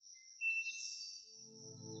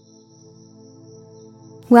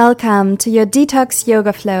Welcome to your Detox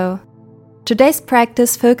Yoga Flow. Today's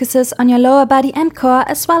practice focuses on your lower body and core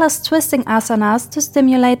as well as twisting asanas to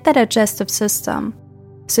stimulate the digestive system.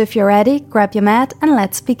 So if you're ready, grab your mat and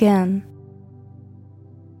let's begin.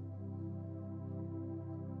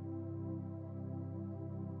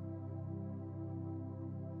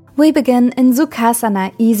 We begin in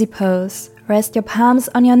Sukhasana Easy Pose. Rest your palms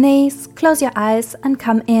on your knees, close your eyes and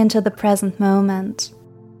come into the present moment.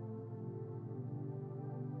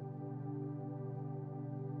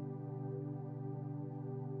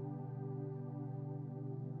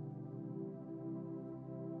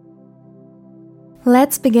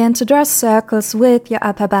 Let's begin to draw circles with your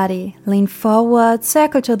upper body. Lean forward,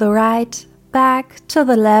 circle to the right, back, to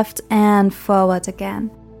the left and forward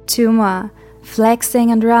again. 2 more.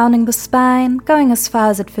 Flexing and rounding the spine, going as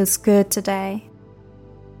far as it feels good today.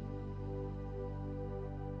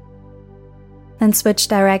 Then switch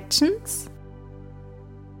directions.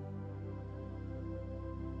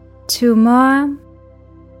 2 more.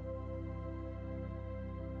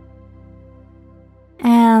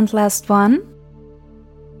 And last one.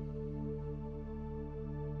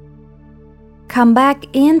 Come back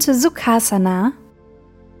into Sukhasana.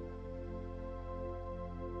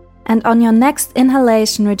 And on your next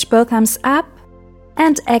inhalation, reach both arms up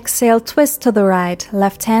and exhale, twist to the right.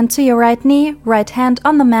 Left hand to your right knee, right hand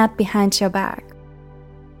on the mat behind your back.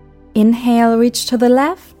 Inhale, reach to the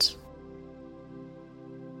left.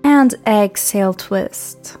 And exhale,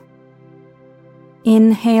 twist.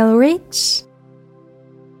 Inhale, reach.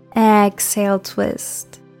 Exhale,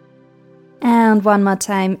 twist. And one more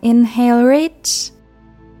time, inhale, reach,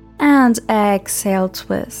 and exhale,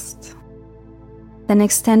 twist. Then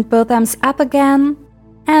extend both arms up again,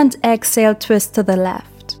 and exhale, twist to the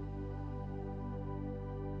left.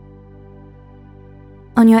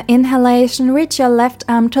 On your inhalation, reach your left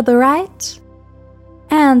arm to the right,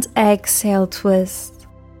 and exhale, twist.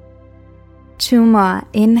 2 more,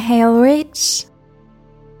 inhale, reach,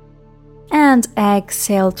 and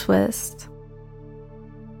exhale, twist.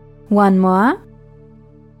 1 more.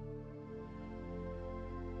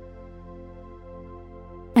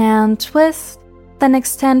 And twist. Then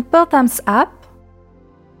extend both arms up.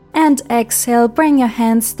 And exhale, bring your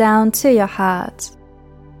hands down to your heart.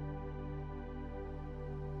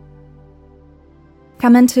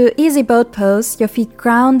 Come into easy boat pose, your feet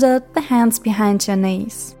grounded, the hands behind your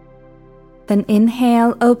knees. Then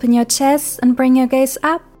inhale, open your chest and bring your gaze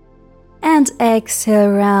up. And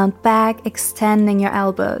exhale, round back, extending your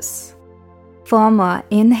elbows. 4 more.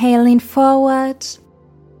 Inhale, lean forward.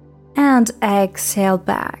 And exhale,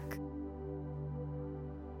 back.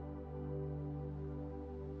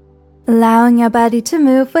 Allowing your body to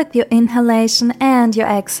move with your inhalation and your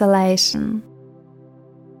exhalation.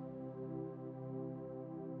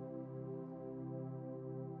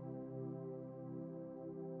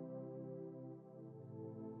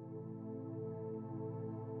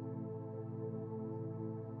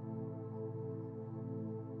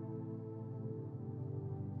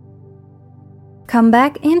 Come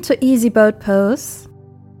back into easy boat pose,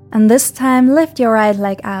 and this time lift your right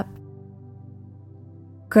leg up.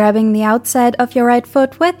 Grabbing the outside of your right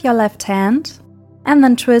foot with your left hand, and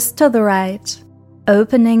then twist to the right,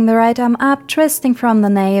 opening the right arm up, twisting from the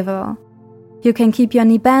navel. You can keep your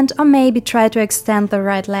knee bent or maybe try to extend the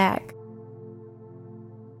right leg.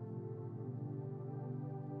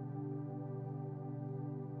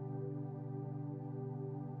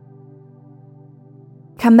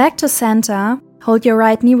 Come back to center. Hold your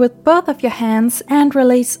right knee with both of your hands and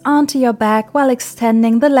release onto your back while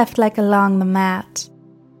extending the left leg along the mat.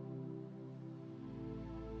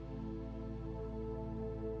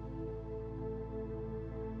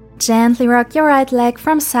 Gently rock your right leg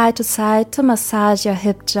from side to side to massage your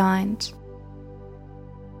hip joint.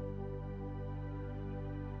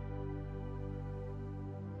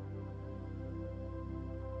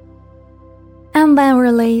 And then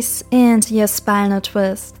release into your spinal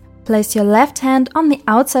twist. Place your left hand on the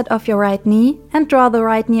outside of your right knee and draw the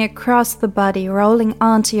right knee across the body, rolling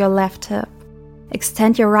onto your left hip.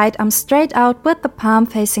 Extend your right arm straight out with the palm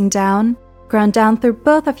facing down, ground down through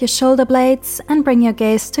both of your shoulder blades and bring your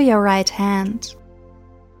gaze to your right hand.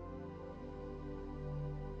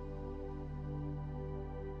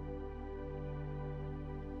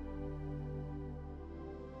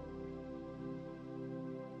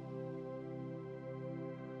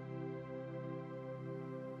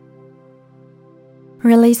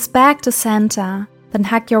 Release back to center, then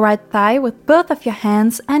hug your right thigh with both of your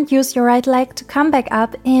hands and use your right leg to come back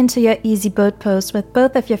up into your easy boat pose with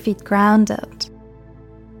both of your feet grounded.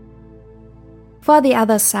 For the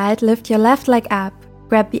other side, lift your left leg up,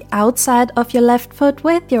 grab the outside of your left foot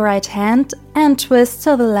with your right hand and twist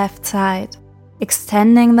to the left side,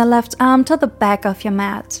 extending the left arm to the back of your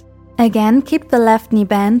mat. Again, keep the left knee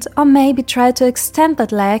bent or maybe try to extend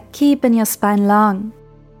that leg, keeping your spine long.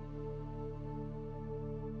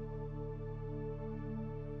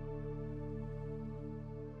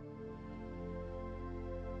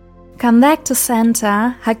 Come back to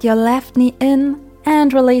center, hug your left knee in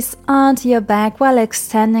and release onto your back while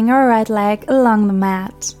extending your right leg along the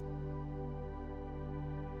mat.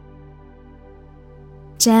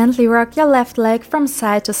 Gently rock your left leg from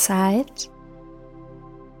side to side.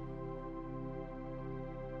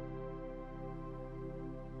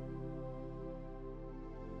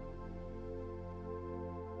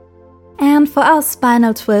 And for our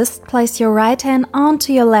spinal twist, place your right hand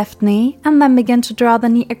onto your left knee and then begin to draw the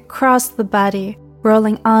knee across the body,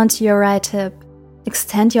 rolling onto your right hip.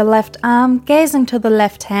 Extend your left arm, gazing to the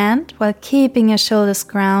left hand while keeping your shoulders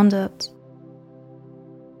grounded.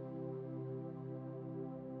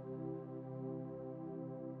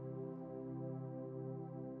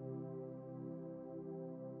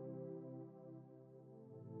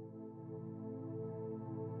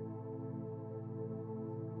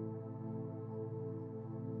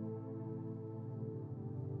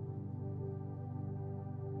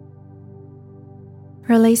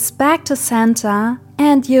 Release back to center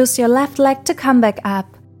and use your left leg to come back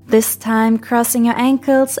up, this time crossing your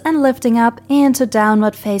ankles and lifting up into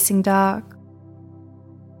downward facing dog.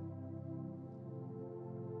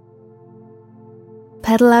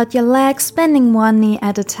 Pedal out your legs, bending one knee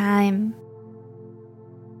at a time.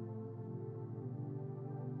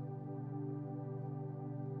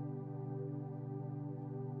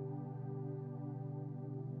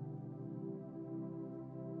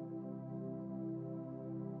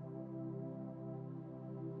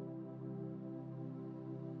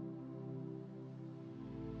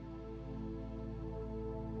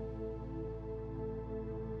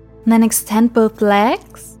 Then extend both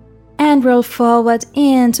legs and roll forward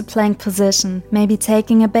into plank position, maybe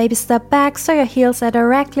taking a baby step back so your heels are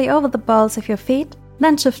directly over the balls of your feet.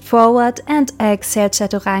 Then shift forward and exhale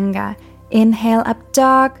Chaturanga. Inhale up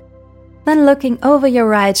dog, then looking over your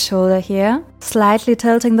right shoulder here, slightly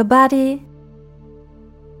tilting the body.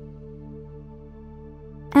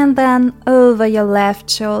 And then over your left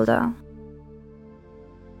shoulder.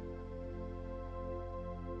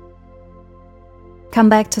 Come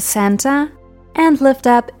back to center and lift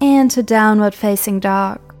up into downward facing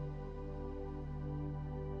dog.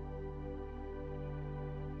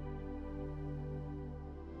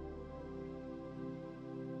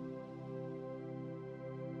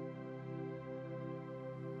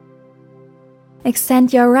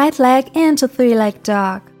 Extend your right leg into three-leg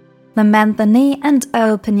dog. Then bend the knee and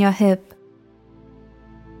open your hip.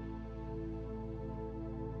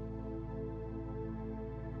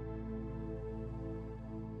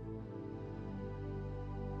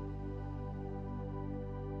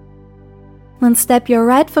 Then step your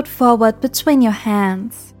right foot forward between your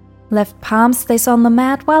hands. Left palm stays on the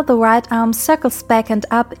mat while the right arm circles back and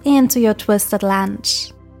up into your twisted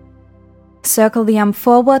lunge. Circle the arm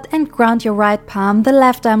forward and ground your right palm, the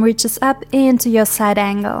left arm reaches up into your side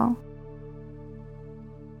angle.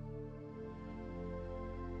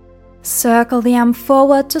 Circle the arm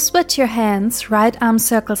forward to switch your hands, right arm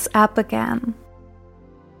circles up again.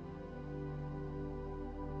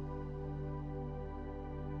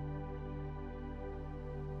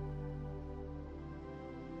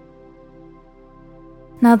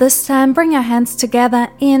 Now this time bring your hands together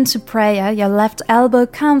into prayer. Your left elbow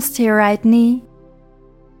comes to your right knee.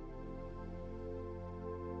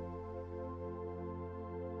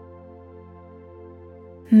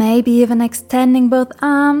 Maybe even extending both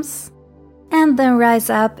arms and then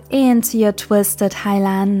rise up into your twisted high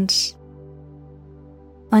lunge.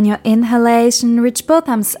 On your inhalation, reach both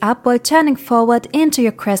arms up while turning forward into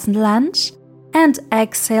your crescent lunge and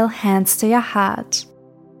exhale, hands to your heart.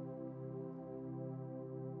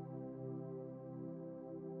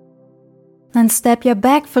 Then step your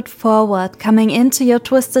back foot forward, coming into your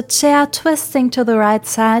twisted chair, twisting to the right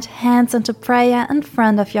side, hands into prayer in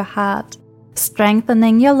front of your heart,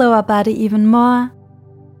 strengthening your lower body even more.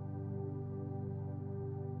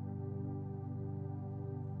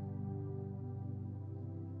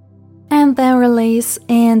 And then release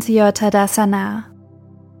into your Tadasana.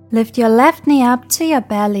 Lift your left knee up to your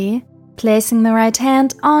belly, placing the right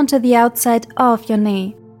hand onto the outside of your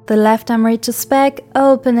knee. The left arm reaches back,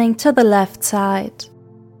 opening to the left side.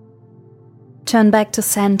 Turn back to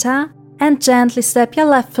center and gently step your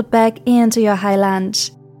left foot back into your high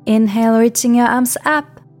lunge. Inhale, reaching your arms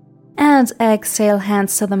up, and exhale,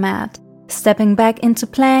 hands to the mat. Stepping back into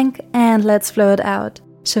plank and let's float out.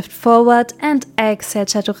 Shift forward and exhale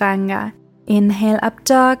Chaturanga. Inhale up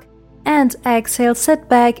dog and exhale sit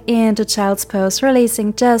back into child's pose,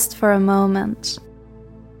 releasing just for a moment.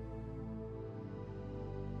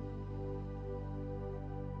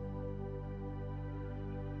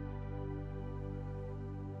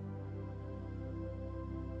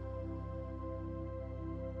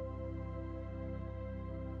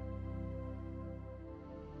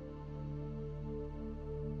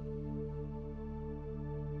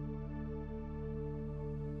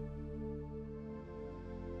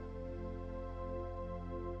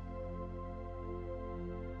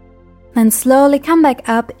 Then slowly come back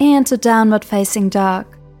up into downward facing dog,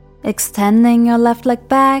 extending your left leg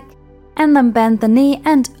back, and then bend the knee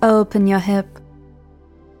and open your hip.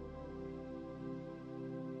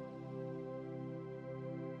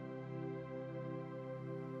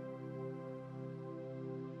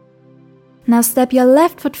 Now step your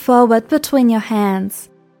left foot forward between your hands.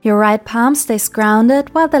 Your right palm stays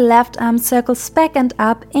grounded while the left arm circles back and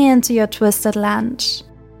up into your twisted lunge.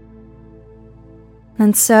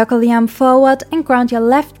 Then circle the arm forward and ground your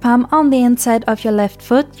left palm on the inside of your left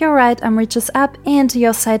foot. Your right arm reaches up into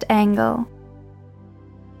your side angle.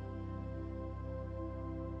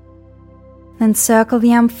 Then circle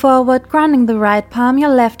the arm forward, grounding the right palm. Your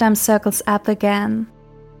left arm circles up again.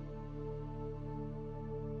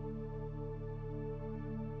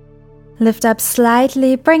 Lift up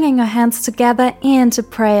slightly, bringing your hands together into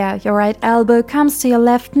prayer. Your right elbow comes to your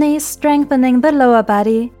left knee, strengthening the lower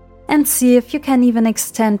body. And see if you can even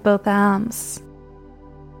extend both arms.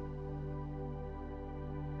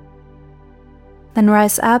 Then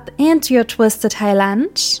rise up into your twisted high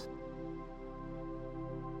lunge.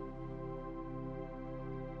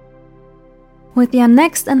 With your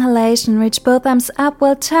next inhalation, reach both arms up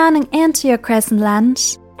while turning into your crescent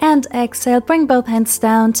lunge. And exhale, bring both hands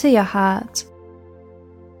down to your heart.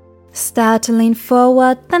 Start to lean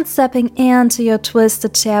forward, then stepping into your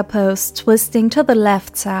twisted chair pose, twisting to the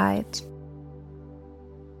left side.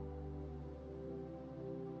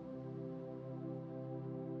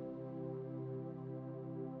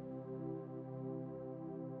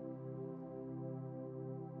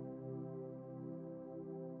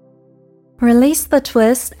 Release the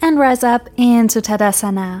twist and rise up into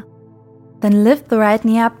Tadasana. Then lift the right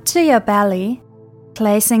knee up to your belly,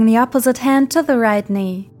 placing the opposite hand to the right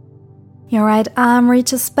knee. Your right arm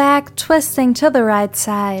reaches back, twisting to the right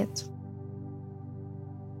side.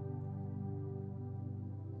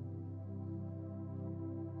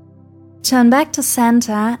 Turn back to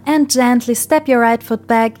center and gently step your right foot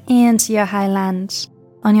back into your high lunge.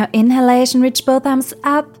 On your inhalation, reach both arms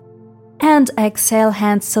up and exhale,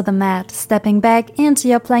 hands to the mat, stepping back into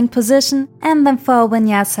your plank position, and then for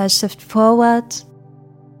Vinyasa, shift forward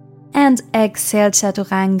and exhale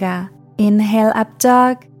Chaturanga. Inhale up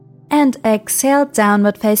dog. And exhale,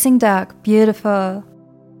 downward facing dog. Beautiful.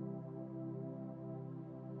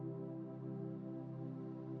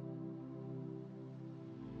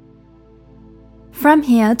 From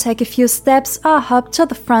here, take a few steps or hop to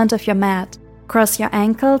the front of your mat. Cross your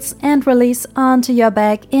ankles and release onto your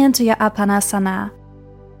back into your Apanasana.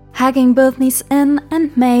 Hugging both knees in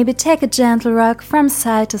and maybe take a gentle rock from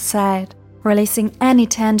side to side, releasing any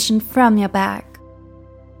tension from your back.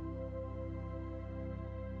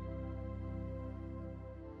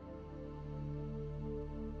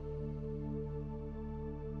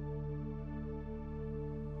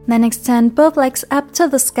 Then extend both legs up to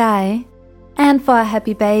the sky, and for a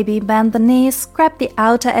happy baby, bend the knees, grab the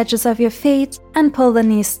outer edges of your feet and pull the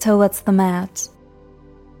knees towards the mat.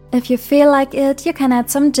 If you feel like it, you can add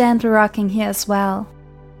some gentle rocking here as well.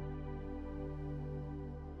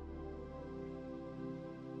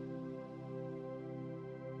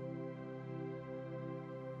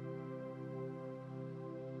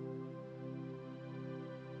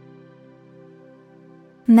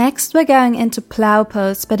 Next, we're going into Plow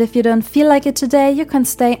pose, but if you don't feel like it today, you can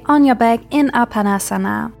stay on your back in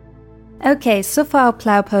Apanasana. Okay, so for our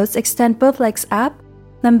Plow pose, extend both legs up,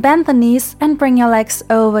 then bend the knees and bring your legs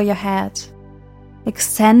over your head.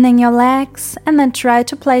 Extending your legs and then try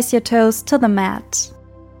to place your toes to the mat.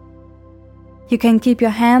 You can keep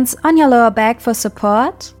your hands on your lower back for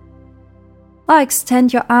support, or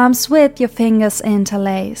extend your arms with your fingers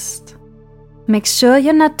interlaced. Make sure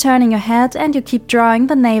you're not turning your head and you keep drawing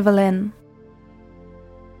the navel in.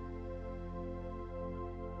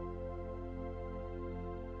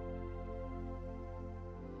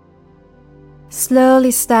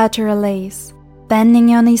 Slowly start to release, bending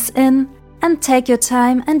your knees in, and take your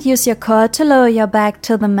time and use your core to lower your back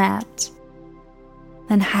to the mat.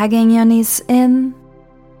 Then hugging your knees in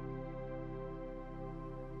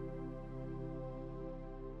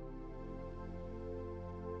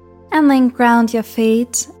and then ground your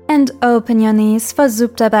feet and open your knees for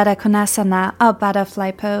Supta Baddha Konasana or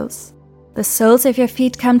butterfly pose. The soles of your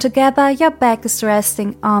feet come together, your back is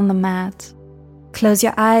resting on the mat. Close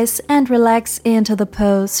your eyes and relax into the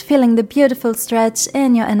pose, feeling the beautiful stretch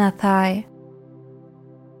in your inner thigh.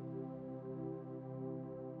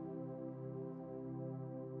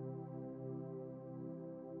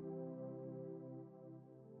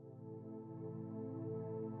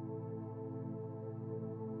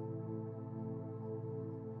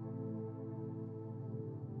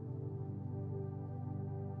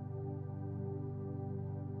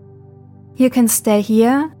 You can stay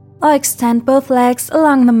here or extend both legs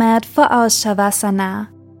along the mat for our Shavasana,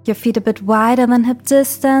 your feet a bit wider than hip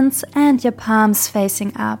distance and your palms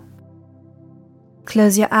facing up.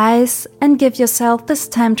 Close your eyes and give yourself this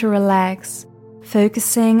time to relax,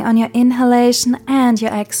 focusing on your inhalation and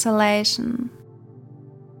your exhalation.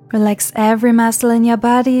 Relax every muscle in your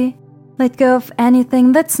body, let go of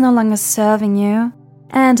anything that's no longer serving you,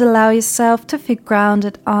 and allow yourself to feel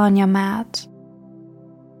grounded on your mat.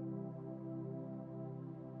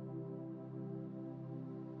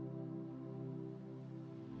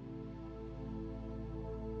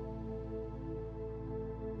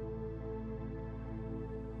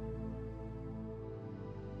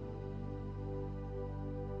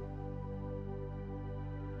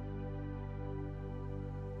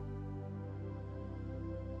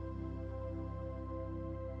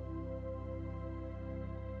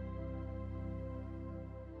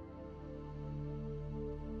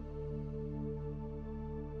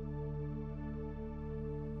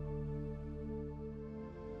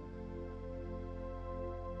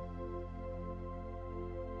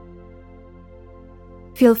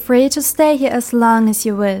 Feel free to stay here as long as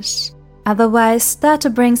you wish. Otherwise, start to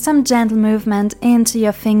bring some gentle movement into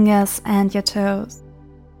your fingers and your toes.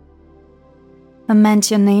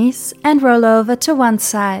 Bend your knees and roll over to one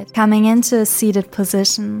side, coming into a seated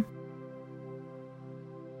position.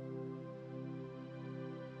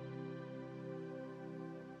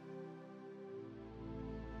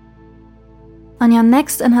 On your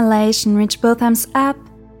next inhalation, reach both arms up,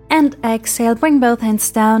 and exhale, bring both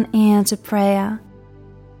hands down into prayer.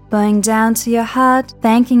 Bowing down to your heart,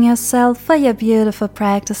 thanking yourself for your beautiful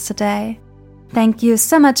practice today. Thank you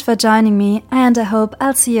so much for joining me, and I hope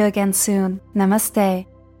I'll see you again soon. Namaste.